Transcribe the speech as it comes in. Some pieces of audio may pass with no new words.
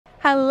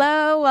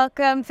Hello,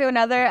 welcome to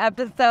another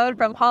episode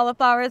from Hall of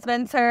Flowers,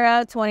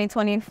 Ventura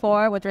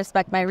 2024 with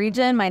Respect My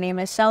Region. My name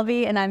is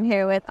Shelby and I'm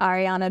here with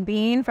Ariana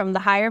Bean from the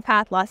Higher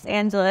Path, Los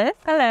Angeles.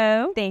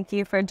 Hello. Thank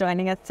you for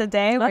joining us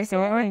today.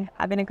 We're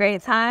having a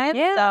great time.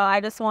 Yeah. So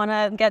I just want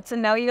to get to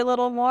know you a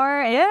little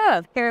more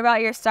and hear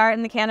about your start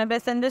in the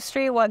cannabis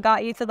industry. What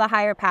got you to the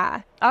Higher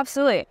Path?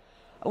 Absolutely.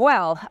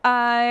 Well,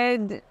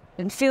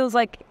 it feels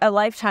like a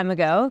lifetime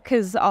ago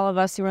because all of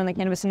us who are in the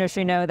cannabis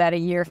industry know that a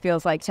year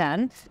feels like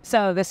 10.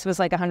 So this was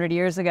like 100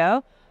 years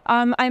ago.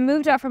 I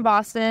moved out from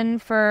Boston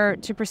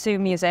to pursue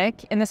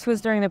music, and this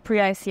was during the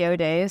pre-ICO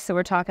days. So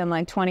we're talking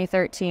like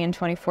 2013,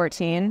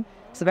 2014.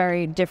 It's a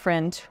very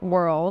different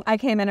world. I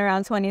came in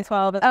around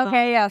 2012.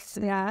 Okay, yes.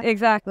 Yeah.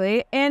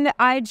 Exactly. And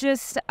I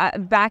just,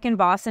 back in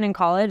Boston in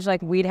college,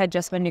 like weed had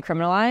just been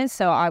decriminalized.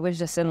 So I was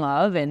just in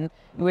love, and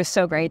it was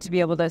so great to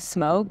be able to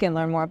smoke and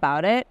learn more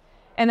about it.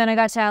 And then I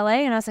got to LA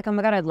and I was like, oh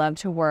my God, I'd love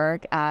to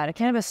work at a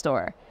cannabis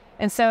store.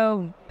 And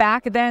so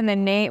back then, the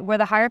name, where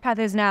the Higher Path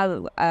is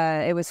now,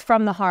 it was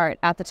From the Heart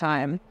at the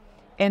time.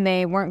 And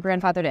they weren't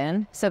grandfathered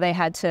in. So they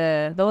had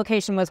to, the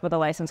location was, but the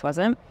license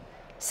wasn't.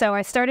 So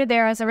I started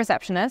there as a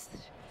receptionist.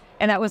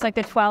 And that was like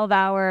the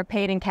 12-hour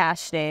paid in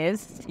cash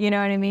days. You know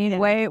what I mean?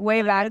 Yeah.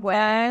 Way back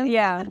when.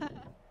 Yeah.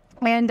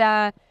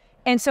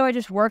 And so I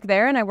just worked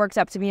there, and I worked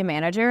up to be a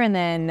manager. And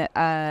then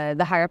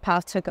the Higher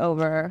Path took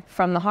over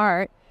From the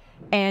Heart.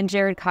 And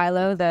Jared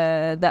Kylo,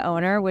 the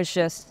owner, was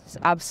just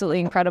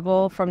absolutely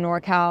incredible from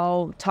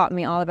NorCal, taught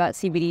me all about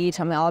CBD,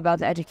 taught me all about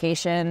the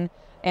education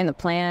and the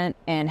plant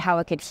and how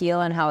it could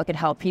heal and how it could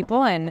help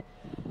people. And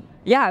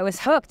yeah, I was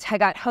hooked. I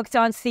got hooked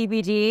on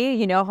CBD.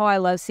 You know how I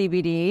love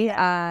CBD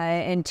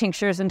and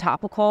tinctures and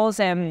topicals.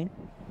 And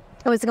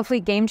it was a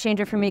complete game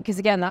changer for me because,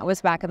 again, that was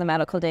back in the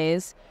medical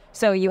days.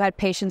 So you had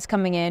patients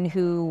coming in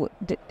who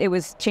it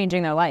was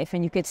changing their life,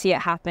 and you could see it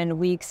happen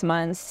weeks,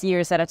 months,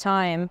 years at a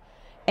time.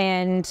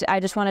 And I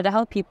just wanted to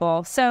help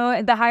people.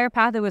 So the Higher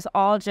Path, it was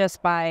all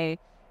just by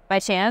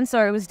chance,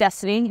 or it was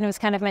destiny. It was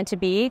kind of meant to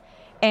be.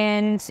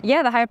 And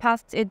yeah, the Higher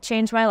Path, it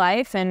changed my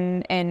life.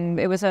 And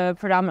it was a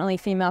predominantly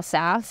female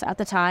staff at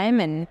the time.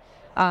 And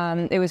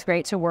it was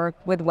great to work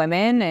with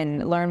women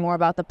and learn more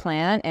about the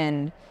plant.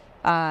 And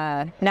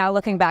now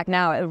looking back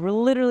now, it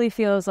literally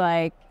feels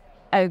like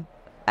an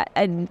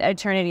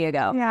eternity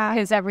ago. Yeah.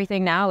 Because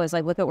everything now is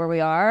like, look at where we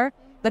are.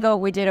 Look at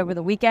what we did over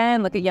the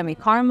weekend. Look at Yummy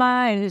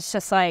Karma. And it's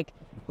just like,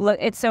 look,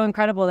 it's so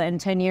incredible that in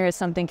 10 years,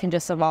 something can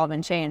just evolve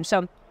and change.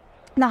 So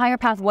the Higher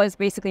Path was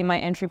basically my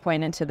entry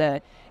point into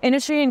the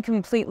industry and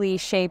completely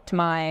shaped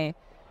my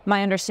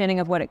understanding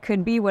of what it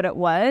could be, what it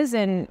was,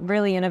 and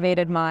really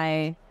innovated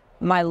my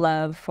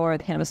love for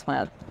the cannabis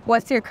plant.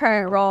 What's your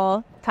current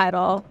role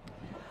title?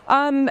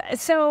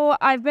 So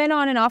I've been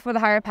on and off with the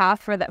Higher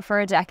Path for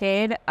a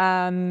decade,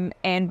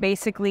 and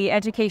basically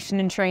education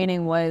and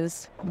training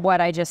was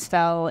what I just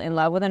fell in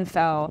love with and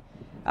fell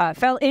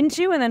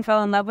into, and then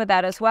fell in love with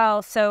that as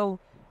well. So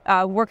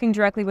working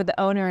directly with the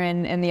owner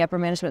and the upper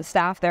management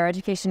staff, their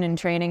education and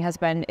training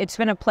it's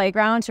been a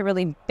playground to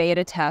really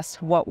beta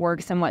test what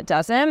works and what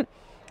doesn't,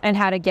 and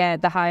how to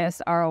get the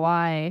highest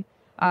ROI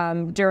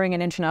during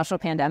an international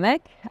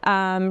pandemic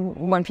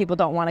when people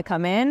don't want to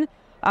come in.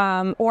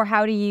 Or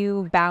how do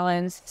you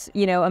balance,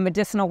 a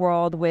medicinal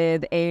world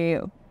with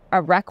a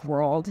rec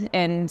world,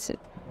 and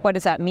what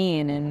does that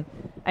mean? And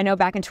I know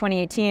back in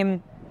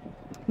 2018,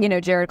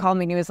 Jared called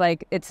me and he was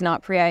like, it's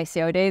not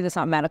pre-ICO days, it's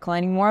not medical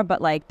anymore,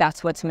 but like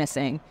that's what's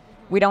missing.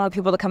 We don't want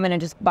people to come in and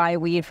just buy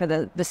weed for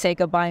the sake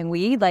of buying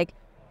weed. Like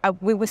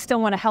we would still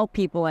want to help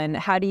people, and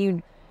how do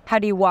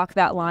you walk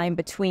that line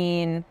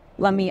between,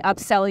 let me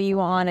upsell you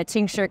on a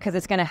tincture because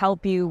it's going to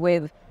help you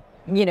with,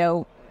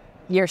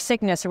 your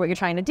sickness or what you're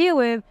trying to deal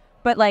with,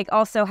 but like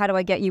also how do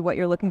I get you what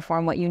you're looking for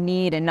and what you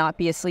need and not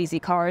be a sleazy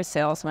car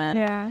salesman.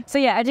 Yeah. So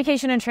yeah,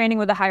 education and training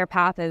with the Higher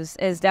Path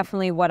is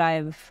definitely what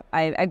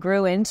I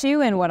grew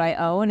into and what I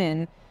own,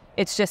 and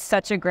it's just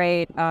such a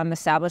great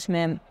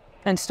establishment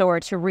and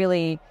store to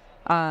really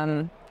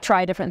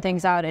try different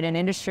things out in an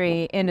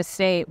industry in a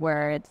state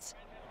where it's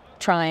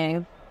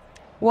trying.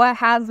 What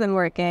has been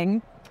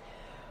working?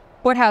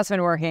 What has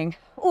been working?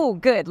 Oh,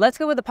 good. Let's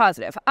go with the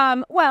positive.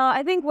 Well,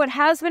 I think what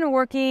has been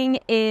working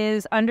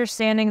is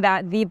understanding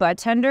that the bud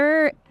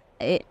tender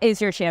is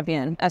your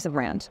champion as a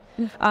brand.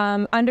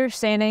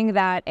 Understanding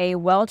that a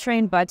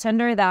well-trained bud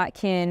tender that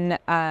can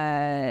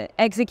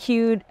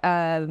execute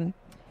a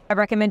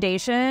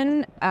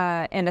recommendation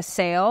and a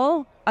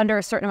sale under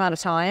a certain amount of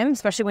time,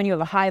 especially when you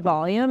have a high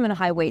volume and a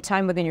high wait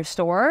time within your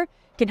store,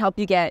 can help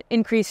you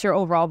increase your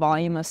overall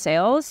volume of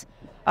sales.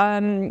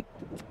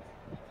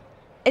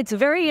 It's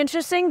very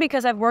interesting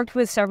because I've worked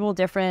with several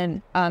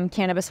different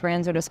cannabis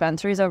brands or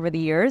dispensaries over the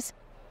years.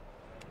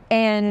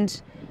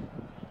 And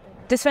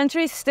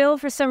dispensaries still,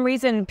 for some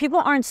reason, people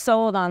aren't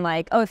sold on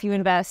like, oh, if you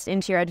invest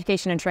into your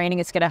education and training,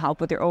 it's going to help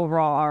with your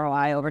overall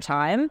ROI over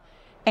time.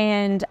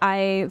 And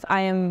I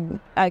am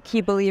a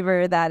key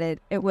believer that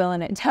it will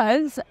and it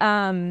does.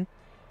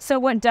 So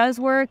what does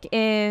work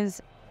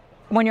is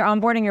when you're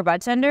onboarding your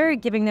bud tender,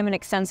 giving them an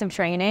extensive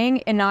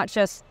training and not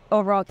just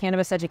overall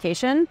cannabis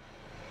education.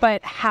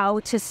 but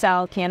how to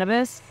sell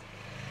cannabis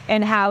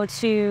and how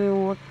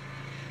to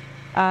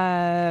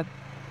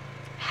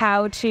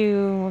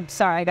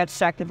sorry, I got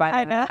distracted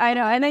by that. I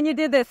know. And then you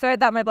did this, so I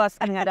thought my blast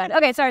hadn't done.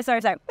 Okay, sorry.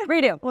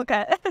 Redo.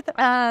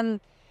 Okay.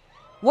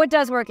 What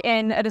does work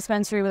in a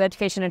dispensary with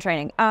education and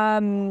training?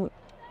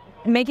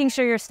 Making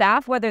sure your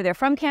staff, whether they're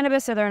from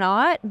cannabis or they're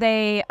not,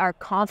 they are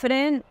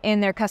confident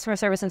in their customer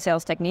service and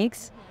sales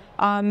techniques.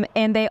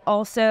 And they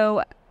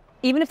also,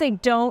 even if they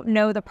don't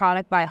know the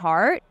product by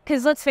heart,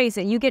 because let's face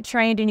it, you get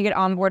trained and you get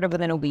onboarded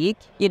within a week.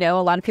 You know,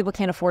 a lot of people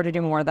can't afford to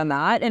do more than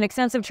that. And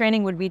extensive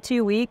training would be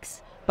 2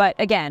 weeks. But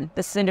again,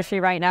 this industry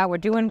right now, we're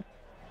doing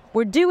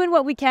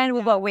what we can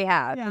with what we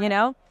have, you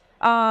know?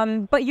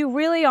 But you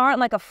really aren't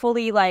like a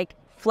fully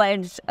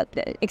fledged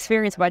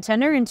experienced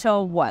bartender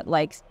until what,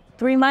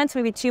 3 months,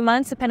 maybe 2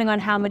 months, depending on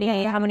how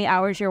many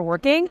hours you're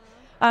working.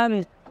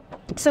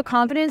 So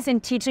confidence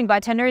in teaching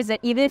bartenders that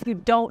even if you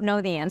don't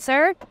know the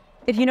answer,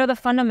 if you know the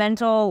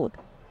fundamental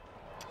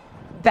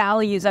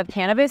values of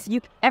cannabis,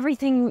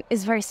 everything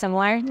is very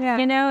similar.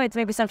 You know, it's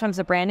maybe sometimes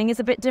the branding is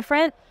a bit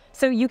different.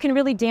 So you can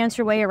really dance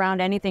your way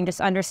around anything, just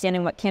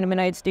understanding what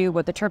cannabinoids do,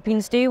 what the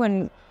terpenes do,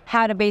 and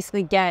how to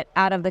basically get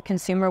out of the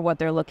consumer what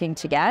they're looking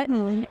to get.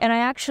 And I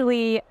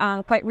actually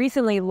quite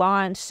recently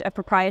launched a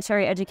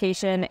proprietary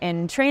education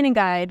and training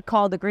guide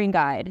called the Green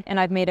Guide, and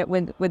I've made it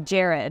with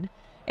Jared.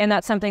 And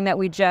that's something that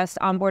we just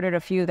onboarded a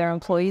few of their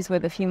employees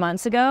with a few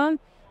months ago.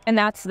 And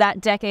that's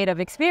that decade of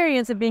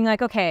experience of being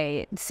like,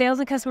 okay, sales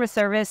and customer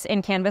service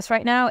in cannabis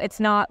right now, it's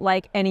not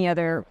like any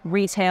other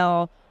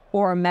retail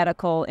or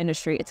medical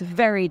industry. It's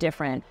very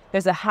different.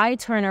 There's a high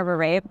turnover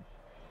rate.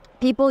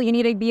 People, you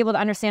need to be able to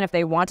understand if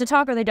they want to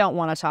talk or they don't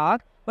want to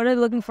talk. What are they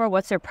looking for?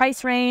 What's their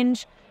price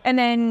range? And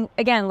then,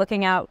 again,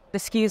 looking out the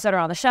SKUs that are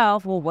on the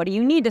shelf. Well, what do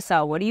you need to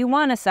sell? What do you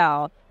want to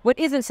sell? What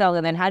isn't selling?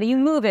 And then how do you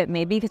move it?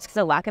 Maybe it's because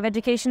of lack of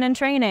education and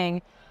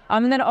training.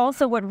 And then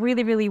also what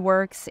really, really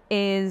works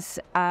is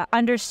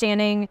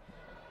understanding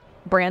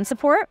brand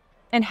support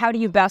and how do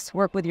you best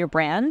work with your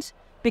brand.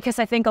 Because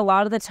I think a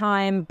lot of the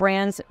time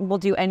brands will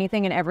do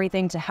anything and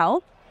everything to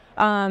help.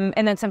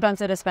 And then sometimes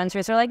the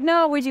dispensaries are like,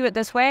 no, we do it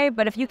this way.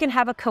 But if you can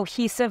have a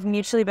cohesive,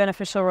 mutually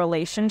beneficial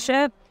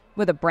relationship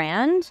with a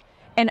brand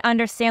and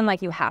understand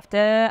you have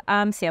to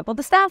sample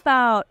the staff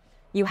out.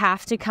 You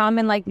have to come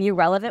and be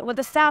relevant with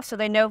the staff so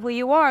they know who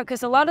you are.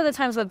 Because a lot of the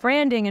times with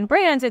branding and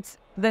brands, it's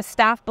the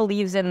staff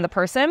believes in the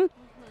person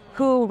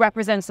who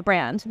represents the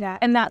brand.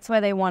 And that's why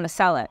they want to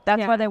sell it.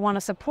 That's why they want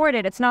to support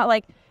it. It's not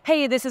like,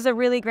 hey, this is a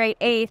really great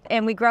eighth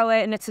and we grow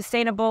it and it's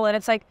sustainable. And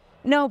it's like,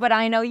 no, but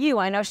I know you.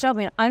 I know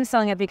Shelby. And I'm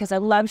selling it because I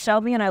love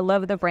Shelby and I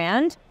love the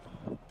brand.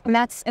 And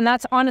that's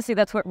honestly,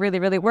 that's what really,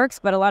 really works.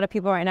 But a lot of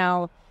people right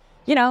now,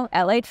 you know,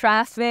 LA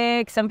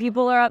traffic, some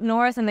people are up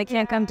north and they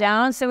can't come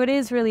down. So it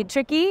is really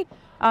tricky.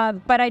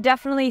 But I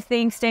definitely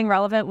think staying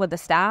relevant with the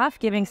staff,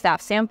 giving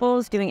staff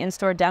samples, doing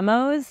in-store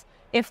demos,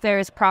 if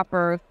there's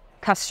proper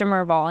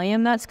customer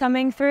volume that's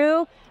coming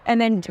through, and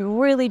then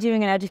really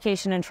doing an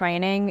education and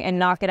training and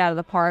knock it out of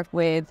the park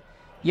with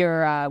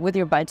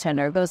your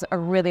bartender goes a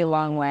really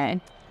long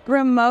way.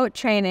 Remote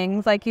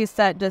trainings, like you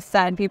just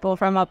said, people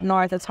from up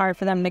north, it's hard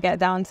for them to get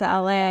down to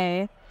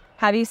LA.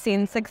 Have you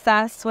seen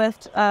success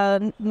with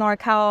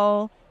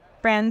NorCal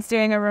brands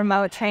doing a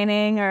remote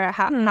training, or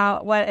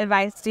what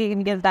advice do you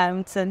give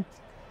them to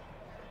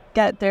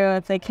get through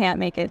if they can't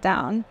make it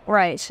down?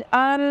 Right.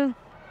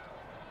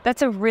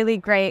 That's a really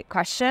great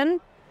question.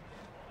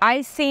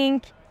 I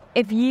think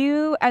if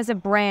you as a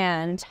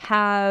brand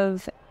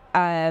have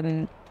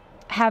an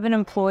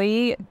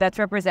employee that's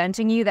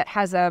representing you that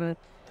has I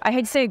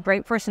hate to say a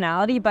great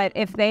personality, but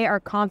if they are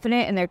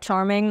confident and they're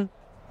charming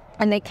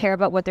and they care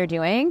about what they're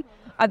doing,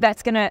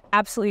 that's going to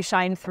absolutely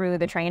shine through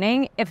the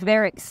training. If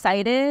they're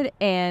excited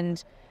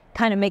and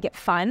kind of make it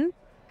fun.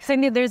 So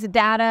there's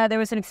data, there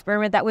was an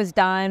experiment that was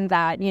done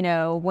that, you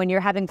know, when you're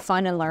having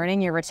fun and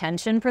learning, your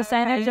retention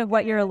percentage of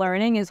what you're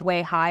learning is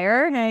way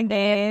higher than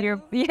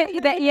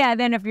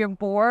if you're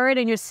bored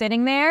and you're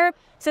sitting there.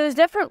 So there's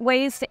different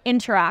ways to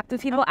interact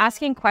with people.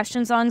 Asking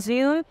questions on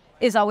Zoom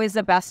is always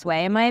the best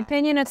way, in my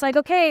opinion. It's like,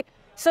 okay,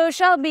 so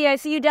Shelby, I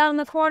see you down in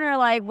the corner,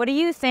 what do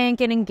you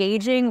think? And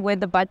engaging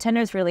with the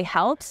budtenders really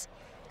helps.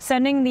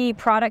 Sending the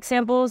product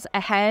samples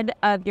ahead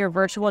of your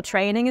virtual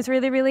training is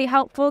really, really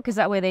helpful because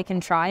that way they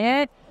can try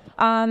it.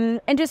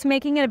 And just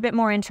making it a bit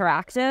more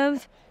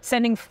interactive.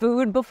 Sending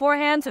food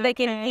beforehand so they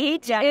can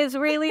eat is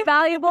really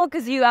valuable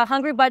because a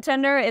hungry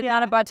budtender is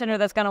not a budtender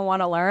that's going to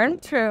want to learn.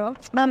 True.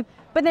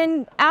 But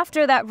then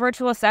after that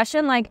virtual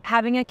session,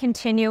 having a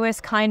continuous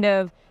kind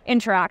of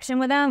interaction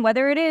with them,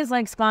 whether it is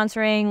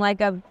sponsoring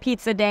a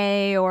pizza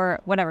day or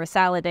whatever,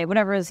 salad day,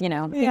 whatever is,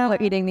 people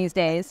are eating these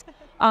days.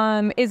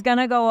 Is going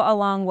to go a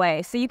long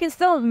way. So you can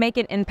still make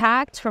an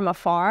impact from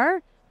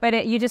afar,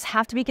 but you just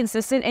have to be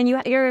consistent.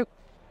 And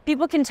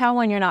people can tell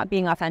when you're not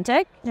being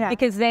authentic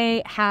because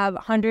they have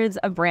hundreds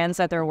of brands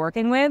that they're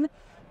working with.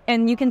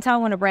 And you can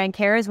tell when a brand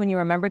cares when you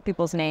remember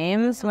people's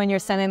names, when you're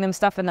sending them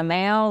stuff in the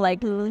mail.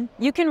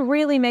 You can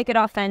really make it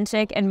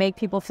authentic and make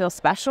people feel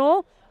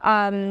special,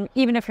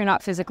 even if you're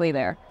not physically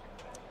there.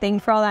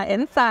 Thanks for all that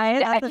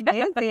insight. That's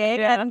amazing.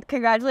 Yeah. And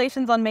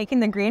congratulations on making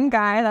the green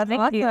guy. That's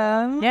Thank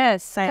awesome. you.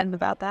 Yes. Excited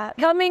about that.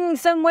 Coming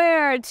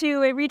somewhere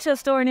to a retail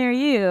store near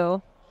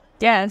you.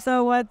 Yeah.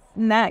 So what's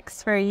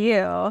next for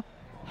you?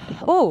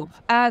 Oh,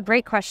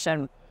 great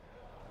question.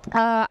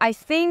 I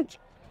think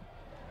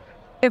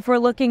if we're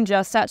looking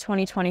just at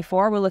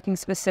 2024, we're looking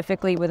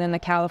specifically within the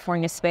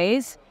California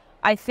space.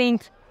 I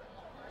think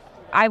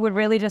I would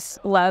really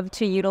just love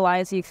to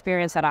utilize the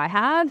experience that I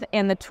have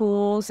and the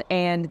tools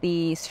and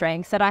the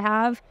strengths that I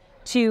have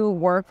to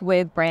work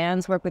with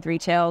brands, work with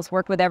retails,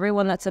 work with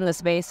everyone that's in the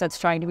space that's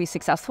trying to be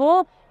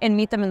successful and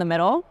meet them in the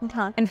middle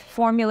and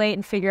formulate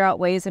and figure out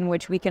ways in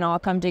which we can all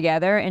come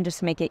together and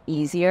just make it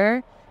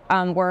easier.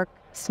 Work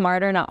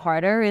smarter, not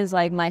harder is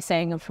like my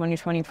saying of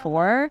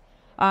 2024.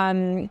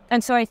 And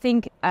so I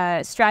think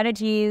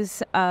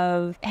strategies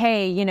of,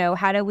 hey, you know,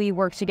 how do we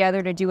work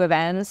together to do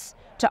events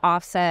to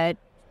offset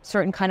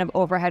certain kind of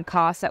overhead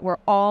costs that we're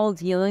all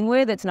dealing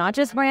with. It's not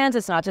just brands,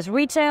 it's not just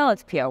retail,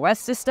 it's POS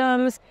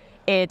systems,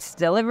 it's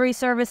delivery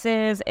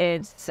services,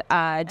 it's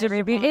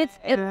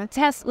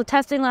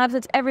testing labs,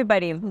 it's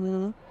everybody.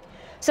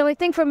 So I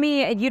think for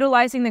me,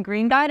 utilizing the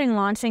Green Guide and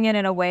launching it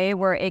in a way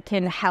where it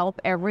can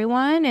help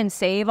everyone and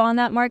save on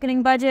that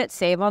marketing budget,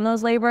 save on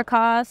those labor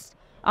costs,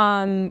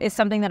 is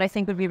something that I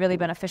think would be really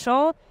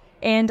beneficial.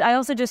 And I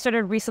also just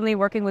started recently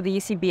working with the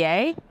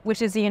UCBA,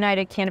 which is the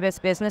United Cannabis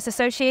Business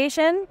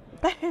Association.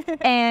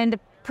 And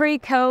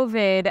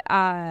pre-COVID,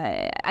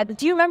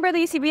 do you remember the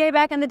UCBA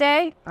back in the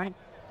day? Right.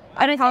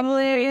 I don't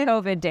Probably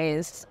COVID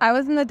days. I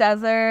was in the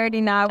desert,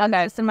 you know, I was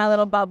just in my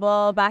little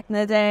bubble back in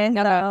the day.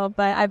 So,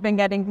 but I've been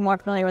getting more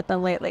familiar with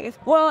them lately.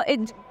 Well,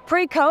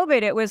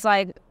 pre-COVID, it was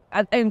like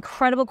an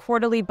incredible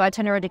quarterly bud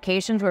tender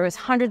educations where it was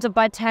hundreds of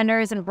bud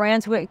tenders and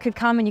brands could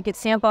come and you could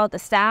sample out the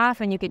staff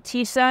and you could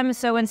teach them.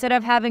 So instead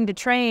of having to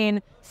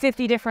train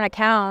 50 different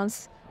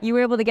accounts, you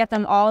were able to get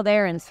them all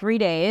there in 3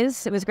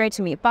 days. It was great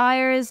to meet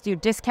buyers, do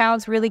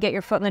discounts, really get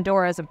your foot in the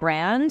door as a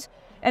brand.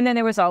 And then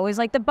there was always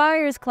like the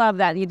Buyers Club,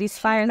 these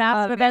fire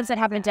massive events that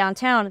happen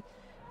downtown.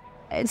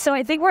 And so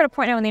I think we're at a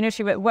point now in the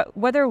industry, but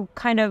whether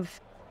kind of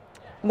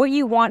what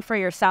you want for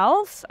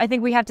yourself, I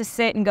think we have to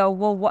sit and go,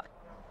 well,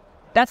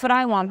 that's what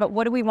I want, but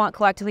what do we want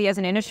collectively as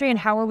an industry and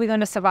how are we going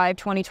to survive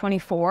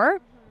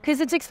 2024? Because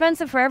it's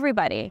expensive for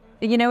everybody.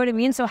 You know what I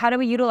mean? So how do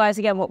we utilize,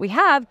 again, what we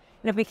have?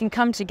 And if we can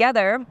come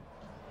together,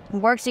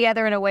 work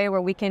together in a way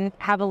where we can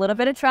have a little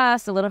bit of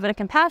trust, a little bit of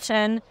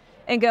compassion,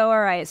 and go, all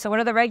right, so what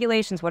are the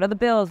regulations? What are the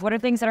bills? What are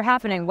things that are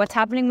happening? What's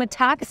happening with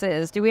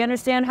taxes? Do we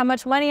understand how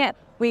much money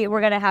we're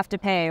going to have to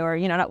pay? Or,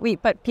 you know, not we,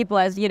 but people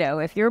as, you know,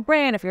 if you're a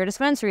brand, if you're a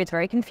dispensary, it's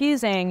very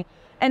confusing.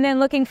 And then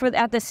looking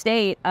at the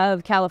state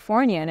of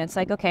California, and it's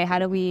like, okay, how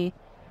do we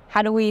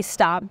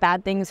stop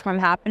bad things from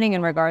happening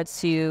in regards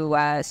to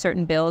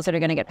certain bills that are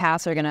going to get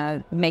passed are going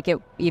to make it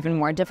even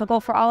more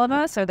difficult for all of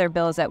us? Or they're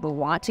bills that we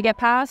want to get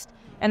passed?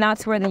 And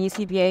that's where the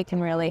UCBA can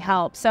really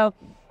help. So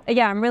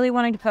yeah, I'm really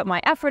wanting to put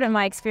my effort and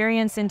my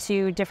experience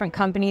into different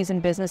companies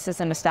and businesses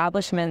and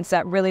establishments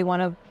that really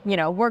want to, you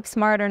know, work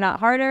smarter, not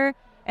harder.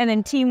 And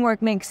then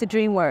teamwork makes the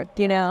dream work,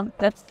 you know.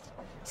 That's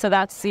going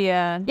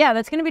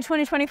to be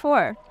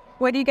 2024.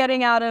 What are you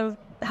getting out of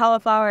Hall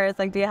of Flowers?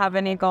 Like, do you have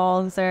any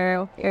goals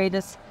or are you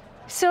just...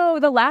 So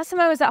the last time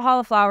I was at Hall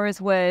of Flowers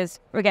was,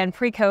 again,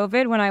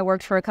 pre-COVID when I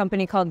worked for a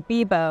company called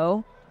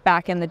Bebo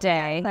back in the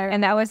day.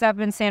 And that was up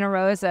in Santa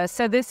Rosa.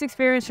 So this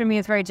experience for me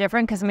is very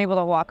different because I'm able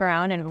to walk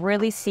around and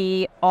really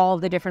see all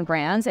the different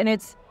brands. And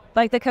it's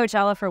like the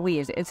Coachella for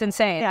weeds. It's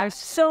insane. Yeah. It's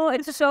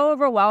so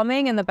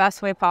overwhelming in the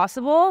best way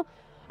possible.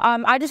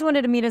 I just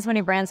wanted to meet as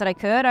many brands that I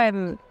could.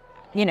 I'm,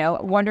 you know,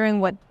 wondering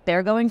what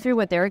they're going through,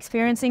 what they're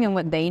experiencing and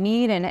what they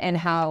need and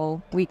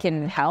how we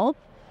can help.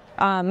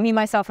 Me,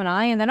 myself, and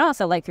I. And then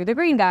also like through the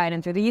Green Guide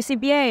and through the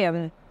UCBA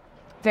and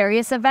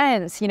various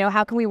events, you know,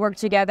 how can we work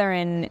together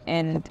and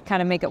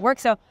kind of make it work?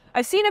 So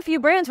I've seen a few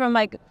brands where I'm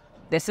like,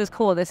 this is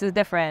cool, this is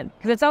different.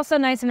 Because it's also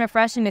nice and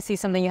refreshing to see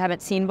something you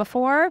haven't seen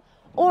before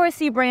or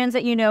see brands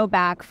that you know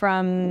back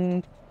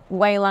from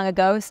way long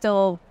ago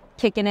still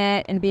kicking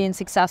it and being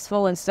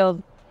successful and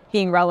still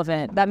being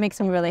relevant. That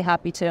makes me really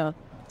happy too.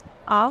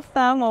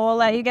 Awesome. Well, we'll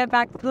let you get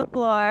back to the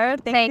floor.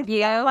 Thank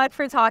you so much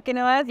for talking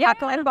to us. Yeah,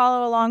 and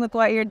follow along with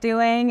what you're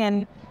doing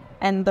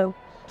and the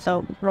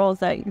roles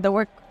that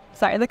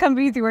the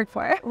companies you work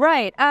for.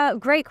 Right.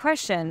 Great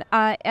question.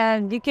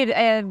 And you could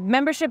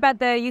membership at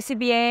the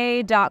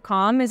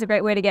UCBA.com is a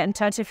great way to get in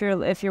touch if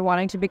you're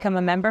wanting to become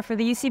a member for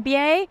the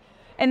UCBA.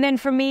 And then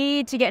for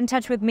me to get in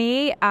touch with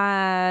me, you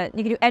can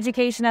do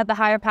education at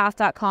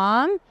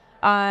thehigherpath.com.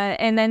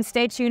 And then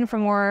stay tuned for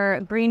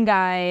more Green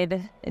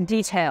Guide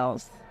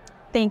details.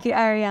 Thank you,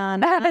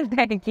 Ariana.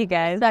 Thank you,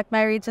 guys.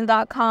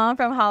 SpecMyRegion.com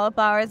from Hall of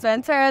Flowers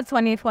Ventura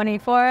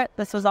 2024.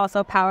 This was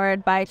also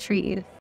powered by trees.